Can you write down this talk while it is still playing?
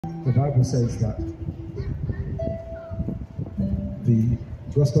The Bible says that the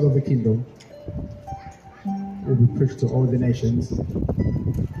gospel of the kingdom will be preached to all the nations,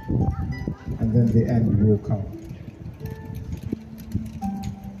 and then the end will come.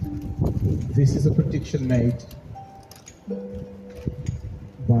 This is a prediction made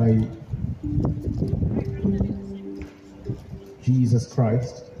by Jesus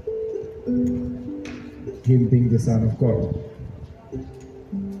Christ, him being the Son of God.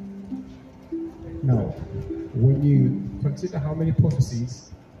 Now, when you consider how many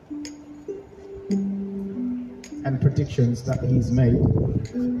prophecies and predictions that he's made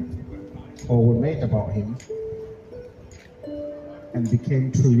or were made about him and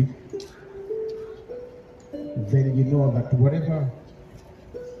became true, then you know that whatever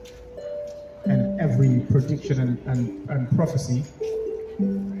and every prediction and prophecy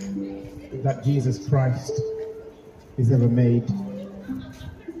that Jesus Christ is ever made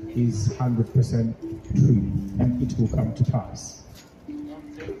is 100% true, and it will come to pass. One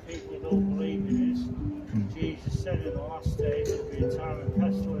thing people don't believe in is Jesus said in the last days there will be a time of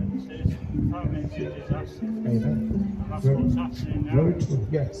pestilences, famines and disasters. Amen. And that's what's happening now. Very true,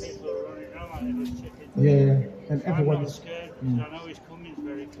 yes. People are running around like they're chickens. Yeah, and everyone I'm not is scared because I know his coming is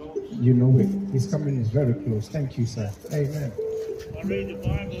very close. You know it. His coming is very close. Thank you, sir. Amen. I read the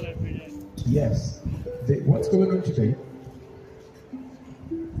Bible every day. Yes. What's going on today?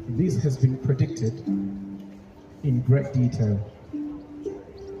 This has been predicted in great detail.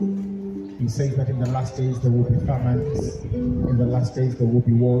 He says that in the last days there will be famines. In the last days there will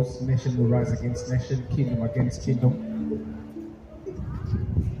be wars. Nation will rise against nation, kingdom against kingdom.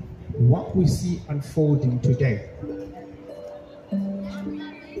 What we see unfolding today,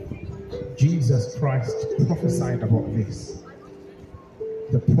 Jesus Christ prophesied about this.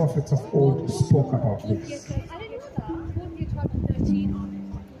 The prophets of old spoke about this.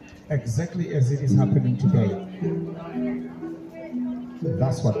 Exactly as it is happening today.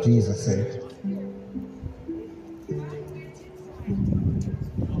 That's what Jesus said.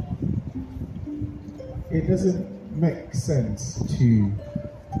 It doesn't make sense to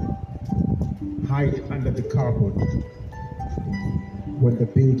hide under the cupboard when the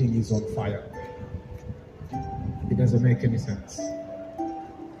building is on fire. It doesn't make any sense.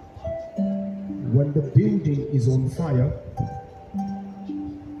 When the building is on fire,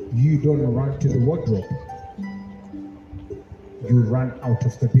 you don't run to the wardrobe. You run out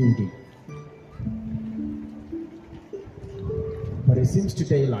of the building. But it seems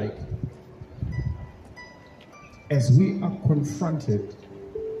today like, as we are confronted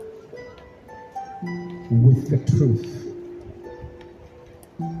with the truth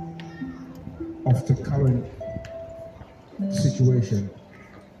of the current situation,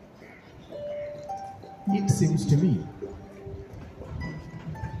 it seems to me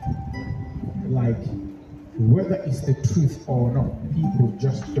like whether it's the truth or not, people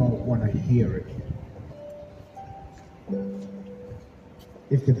just don't want to hear it.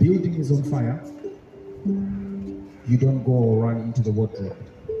 If the building is on fire, you don't go or run into the wardrobe.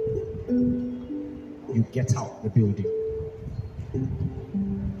 You get out the building.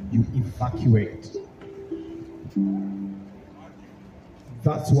 You evacuate.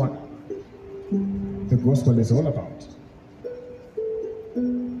 That's what the gospel is all about.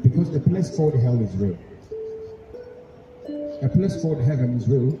 Because the place called hell is real. A place called heaven is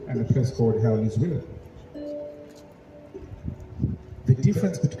real, and a place called hell is real. The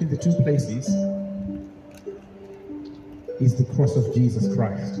difference between the two places is the cross of Jesus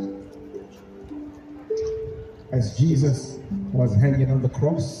Christ. As Jesus was hanging on the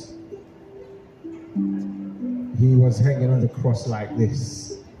cross, he was hanging on the cross like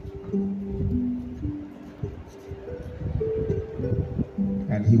this.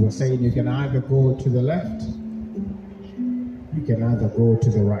 And he was saying, you can either go to the left, you can either go to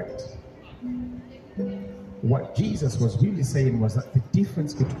the right. What Jesus was really saying was that the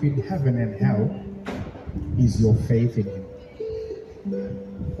difference between heaven and hell is your faith in him.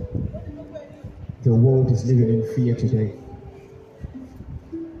 The world is living in fear today.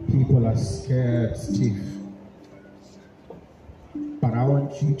 People are scared stiff. But I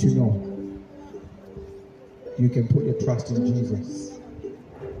want you to know, you can put your trust in Jesus.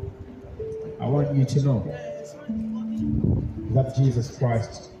 I want you to know that Jesus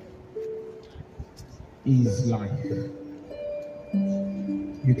Christ is life.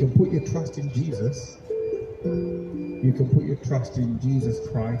 You can put your trust in Jesus. You can put your trust in Jesus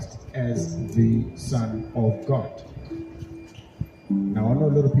Christ as the Son of God. Now, I know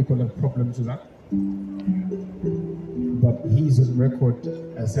a lot of people have problems with that, but he's on record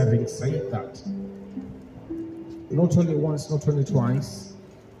as having said that. Not only once, not only twice,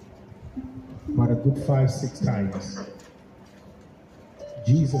 about a good 5-6 times,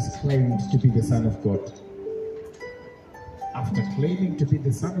 Jesus claimed to be the Son of God. After claiming to be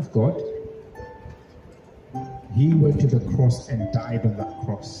the Son of God, he went to the cross and died on that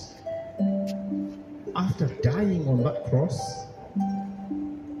cross. After dying on that cross,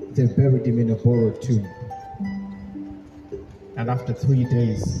 they buried him in a borrowed tomb. And after 3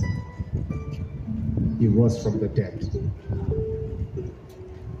 days, he rose from the dead.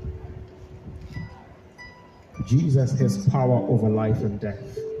 Jesus has power over life and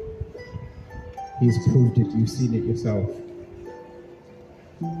death. He's proved it. You've seen it yourself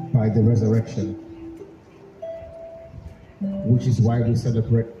by the resurrection, which is why we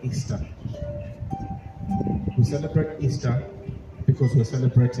celebrate Easter. We celebrate Easter because we're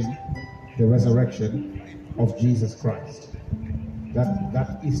celebrating the resurrection of Jesus Christ.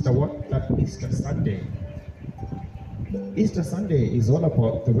 That Easter what? That Easter Sunday. Easter Sunday is all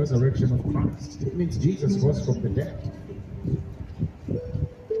about the resurrection of Christ. It means Jesus rose from the dead.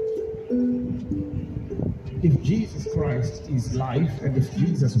 If Jesus Christ is life, and if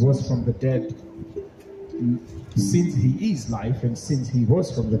Jesus rose from the dead, since he is life and since he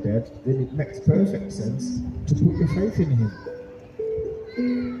rose from the dead, then it makes perfect sense to put your faith in him.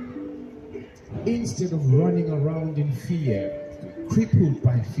 Instead of running around in fear, crippled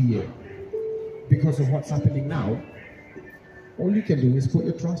by fear because of what's happening now, all you can do is put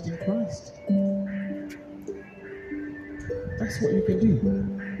your trust in Christ. That's what you can do.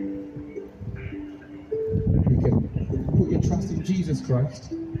 You can put your trust in Jesus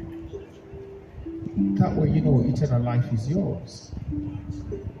Christ. That way you know eternal life is yours.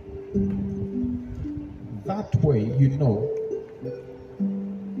 That way you know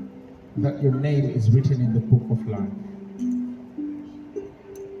that your name is written in the book of life.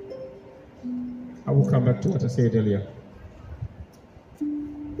 I will come back to what I said earlier.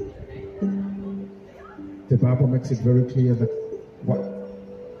 The Bible makes it very clear that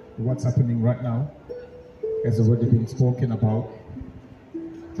what's happening right now has already been spoken about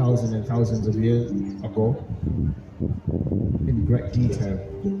thousands and thousands of years ago in great detail.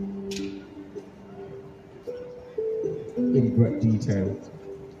 In great detail.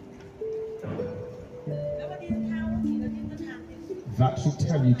 That should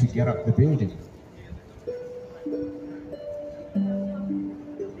tell you to get up the building.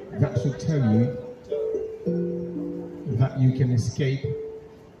 That should tell you that you can escape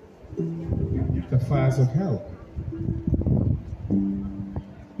the fires of hell.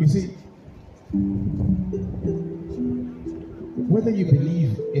 You see, whether you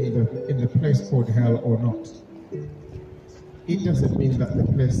believe in the place called hell or not, it doesn't mean that the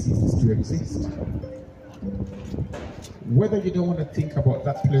place ceases to exist. Whether you don't want to think about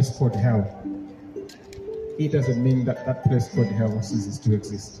that place called hell, it doesn't mean that that place called hell ceases to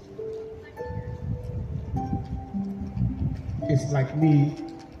exist. It's like me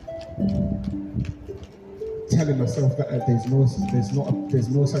telling myself that there's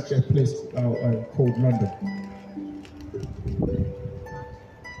no such a place called London,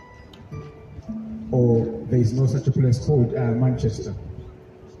 or there's no such a place called Manchester.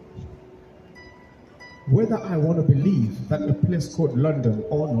 Whether I want to believe that the place called London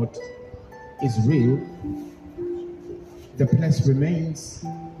or not is real, the place remains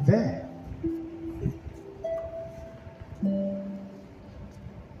there.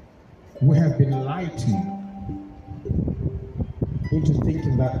 We have been lied to into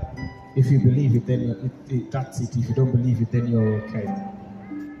thinking that if you believe it, then that's it. If you don't believe it, then you're okay.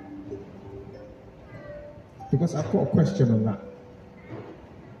 Because I've got a question on that.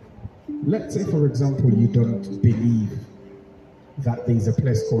 Let's say, for example, you don't believe that there's a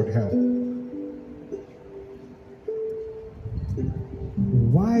place called hell.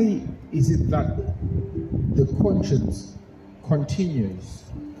 Why is it that the conscience continues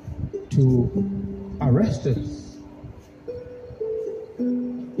to arrest us?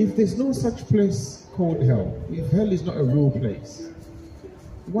 If there's no such place called hell, if hell is not a real place,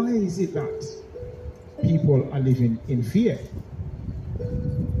 why is it that people are living in fear?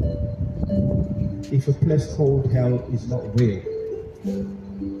 If a place called hell is not real,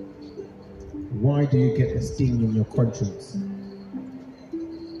 why do you get a sting in your conscience?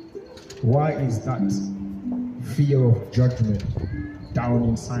 Why is that fear of judgment down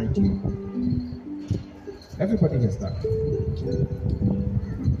inside you? Everybody has that,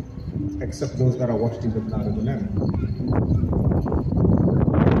 except those that are washed in the blood of the Lamb,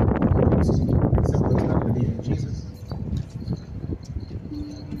 except those that believe in Jesus.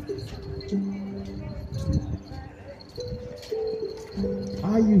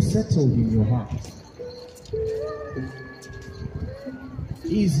 Are you settled in your heart?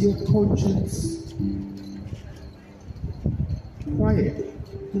 Is your conscience quiet?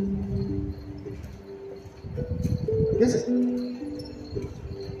 Is it?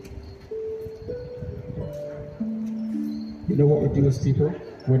 You know what we do as people?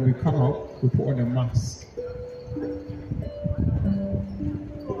 When we come out, we put on a mask.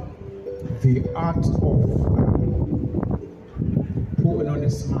 The art of putting on a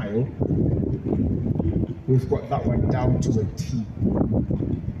smile, we've got that one down to a T.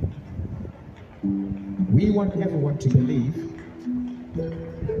 We want everyone to believe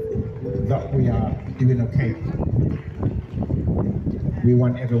that we are doing okay. We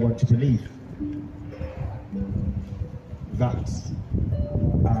want everyone to believe that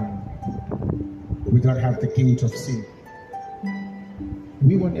we don't have the guilt of sin.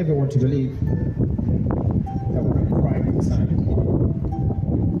 We want everyone to believe that we're not crying inside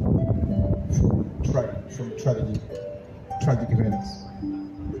from tragic events,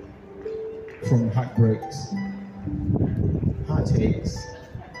 from heartbreaks, heartaches,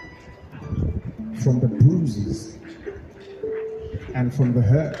 from the bruises, and from the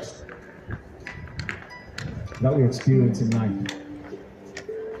hurt that we experience in life.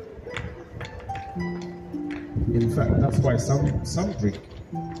 In fact, that's why some drink.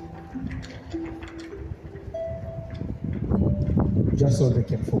 Just so they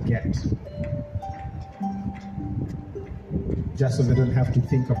can forget. Just so they don't have to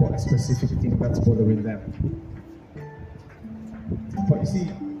think about a specific thing that's bothering them. But you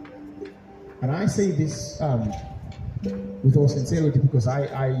see, and I say this with all sincerity because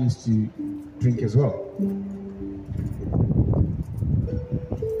I used to drink as well.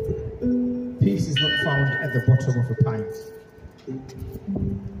 Peace is not found at the bottom of a pint.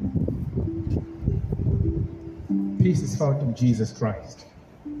 Peace is found in Jesus Christ.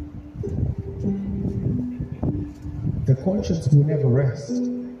 The conscience will never rest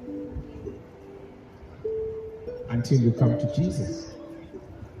until you come to Jesus.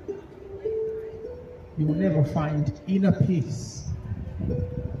 You will never find inner peace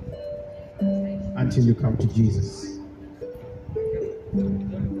until you come to Jesus.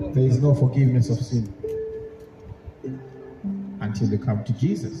 There is no forgiveness of sin until you come to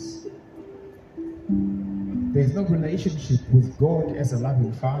Jesus. There is no relationship with God as a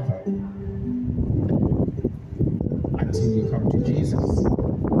loving Father until you come to Jesus.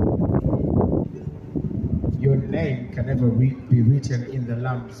 Your name can never be written in the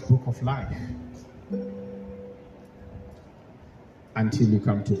Lamb's Book of Life until you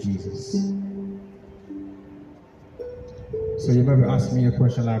come to Jesus. So you maybe ask me a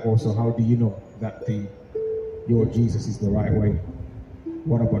question like also, how do you know that your Jesus is the right way?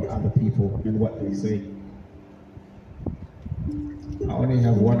 What about other people and what they say? I only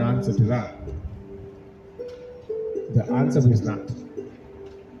have one answer to that. The answer is that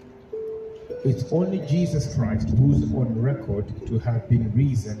it's only Jesus Christ who's on record to have been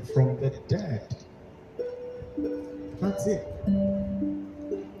risen from the dead. That's it.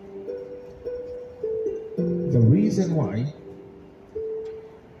 The reason why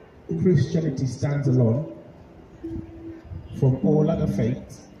Christianity stands alone from all other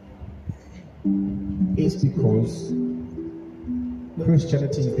faiths is because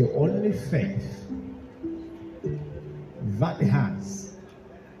Christianity is the only faith that has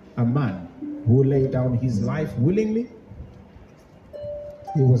a man who laid down his life willingly.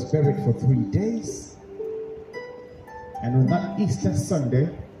 He was buried for 3 days, and on that Easter Sunday,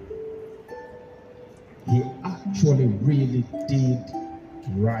 he actually really did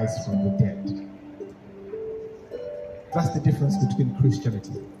rise from the dead. That's the difference between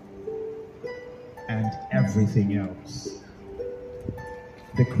Christianity and everything else.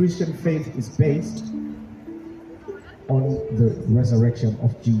 The Christian faith is based on the resurrection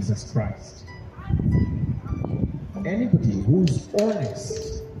of Jesus Christ. Anybody who's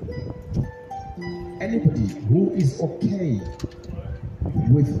honest, anybody who is okay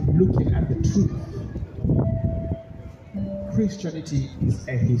with looking at the truth, Christianity is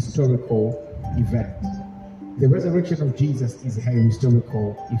a historical event. The resurrection of Jesus is a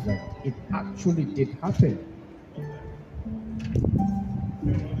historical event. It actually did happen.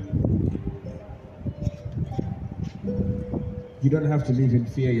 You don't have to live in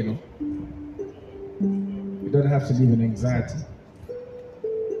fear, you know. You don't have to live in anxiety.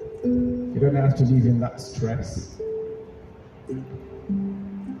 You don't have to live in that stress.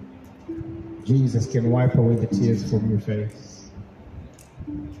 Jesus can wipe away the tears from your face.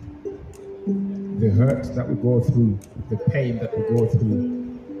 The hurt that we go through, the pain that we go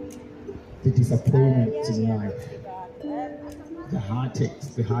through, the disappointments in life, the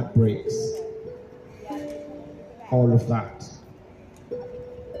heartaches, the heartbreaks, all of that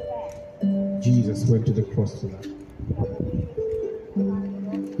Jesus went to the cross for that.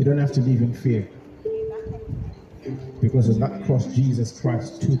 You don't have to live in fear. Because on that cross, Jesus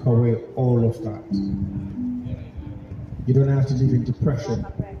Christ took away all of that. You don't have to live in depression.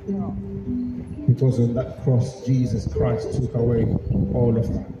 Because on that cross, Jesus Christ took away all of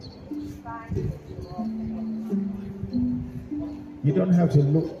that. You don't have to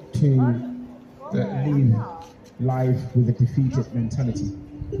look to live life with a defeated mentality.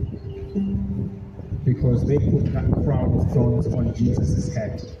 Because they put that crown of thorns on Jesus'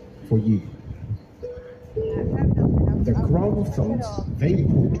 head for you. The crown of thorns they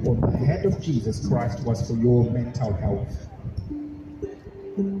put on the head of Jesus Christ was for your mental health.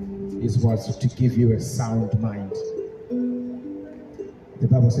 It was to give you a sound mind. The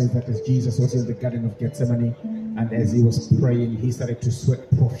Bible says that as Jesus was in the Garden of Gethsemane, and as he was praying, he started to sweat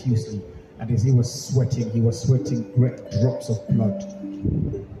profusely. And as he was sweating great drops of blood.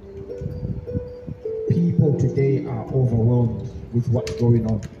 People today are overwhelmed with what's going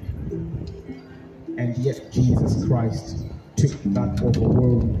on. And yet Jesus Christ took that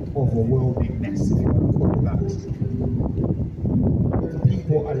overwhelmingness, if you want to call it that.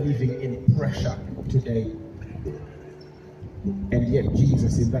 People are living in pressure today. And yet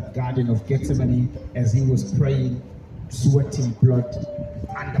Jesus in that Garden of Gethsemane, as he was praying, sweating blood,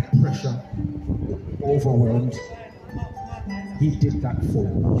 under pressure, overwhelmed, he did that for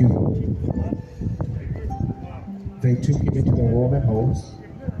you. They took him into the Roman halls.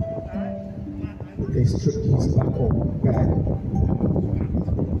 They stripped his back off bad.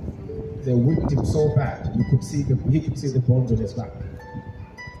 They whipped him so bad he could see the bones on his back.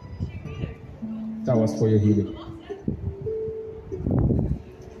 That was for your healing.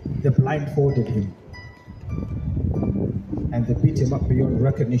 They blindfolded him and they beat him up beyond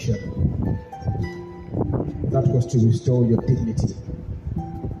recognition. That was to restore your dignity.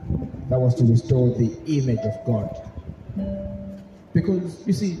 That was to restore the image of God. Because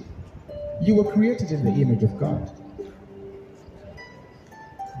you see, you were created in the image of God.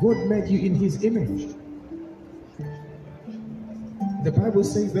 God made you in his image. The Bible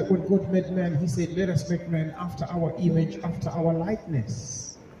says that when God made man, he said, let us make man after our image, after our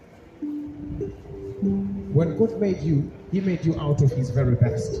likeness. When God made you, he made you out of his very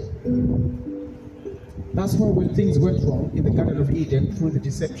best. That's why when things went wrong in the Garden of Eden through the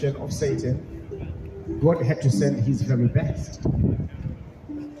deception of Satan, God had to send his very best.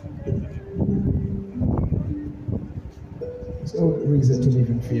 There's no reason to live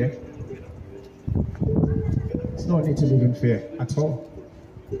in fear. There's no need to live in fear at all.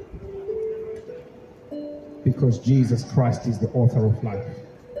 Because Jesus Christ is the author of life.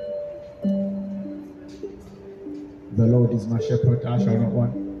 The Lord is my shepherd, I shall not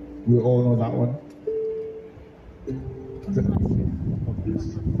want. We all know that one.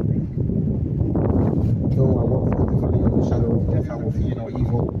 Though I walk through the valley of the shadow of death, I will fear no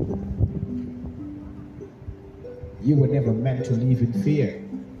evil. You were never meant to live in fear.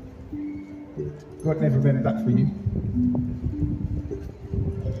 God never meant that for you.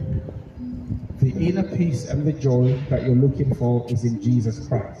 The inner peace and the joy that you're looking for is in Jesus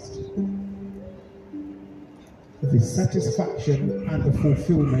Christ. The satisfaction and the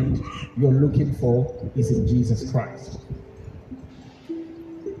fulfillment you're looking for is in Jesus Christ.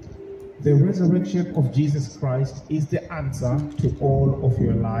 The resurrection of Jesus Christ is the answer to all of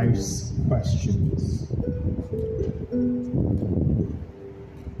your life's questions.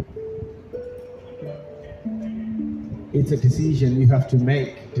 It's a decision you have to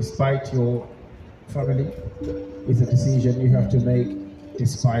make despite your family. It's a decision you have to make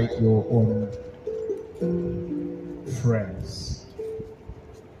despite your own friends.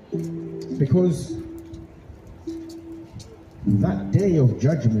 Because that day of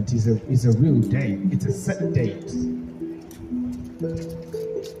judgment is a real day. It's a set date.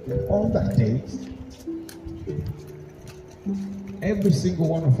 And on that date, every single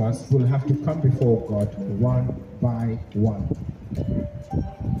one of us will have to come before God one by one.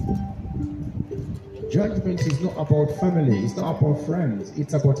 Judgment is not about family, it's not about friends,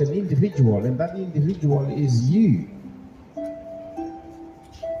 it's about an individual, and that individual is you.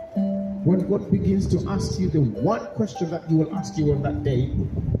 When God begins to ask you, the one question that He will ask you on that day,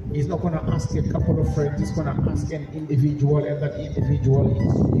 He's not going to ask a couple of friends, He's going to ask an individual, and that individual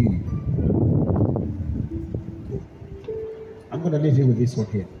is you. I'm going to leave you with this one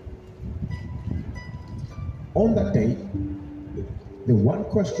here. On that day, the one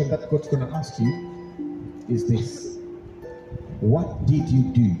question that God's going to ask you is this: what did you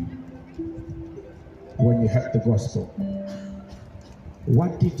do when you heard the gospel?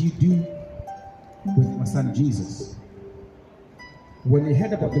 What did you do with my son Jesus? When you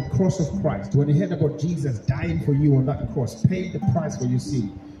heard about the cross of Christ, when you heard about Jesus dying for you on that cross, paying the price for your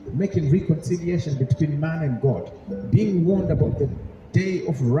sin, making reconciliation between man and God, being warned about the day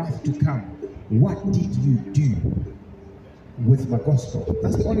of wrath to come, what did you do with my gospel?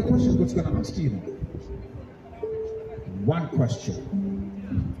 That's the only question God's going to ask you now. One question.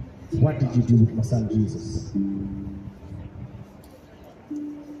 What did you do with my son Jesus?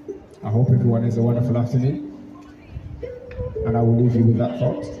 I hope everyone has a wonderful afternoon. And I will leave you with that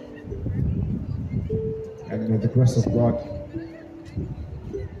thought. And may the grace of God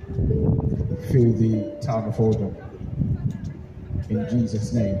fill the town of Oldham. In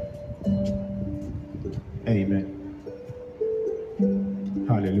Jesus' name. Amen.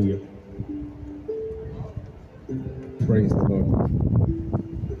 Hallelujah. Praise the Lord.